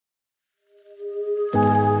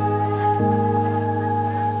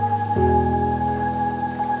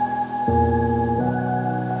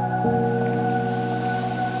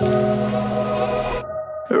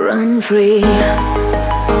Run free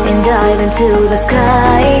and dive into the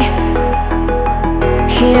sky.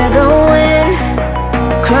 Hear the wind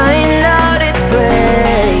crying out its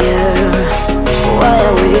prayer. Why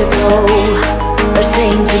are we so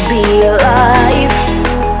ashamed to be alive?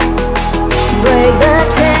 Break the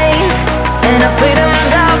chains and our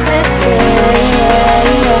freedom's ours to take.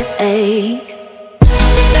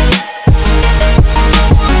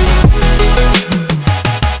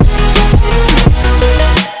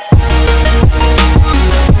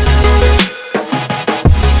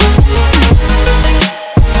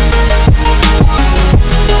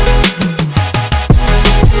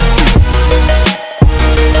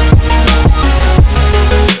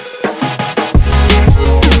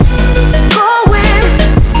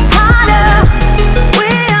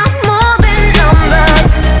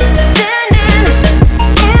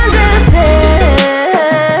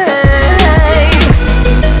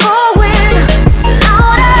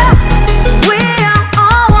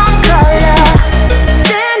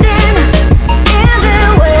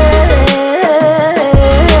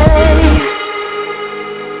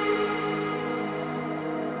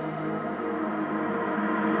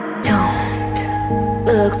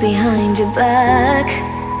 Look behind your back.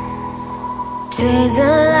 Chase a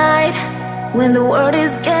light when the world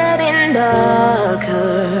is getting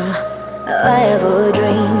darker. I have a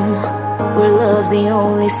dream where love's the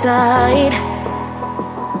only side.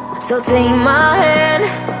 So take my hand,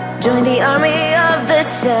 join the army of the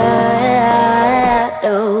shadows.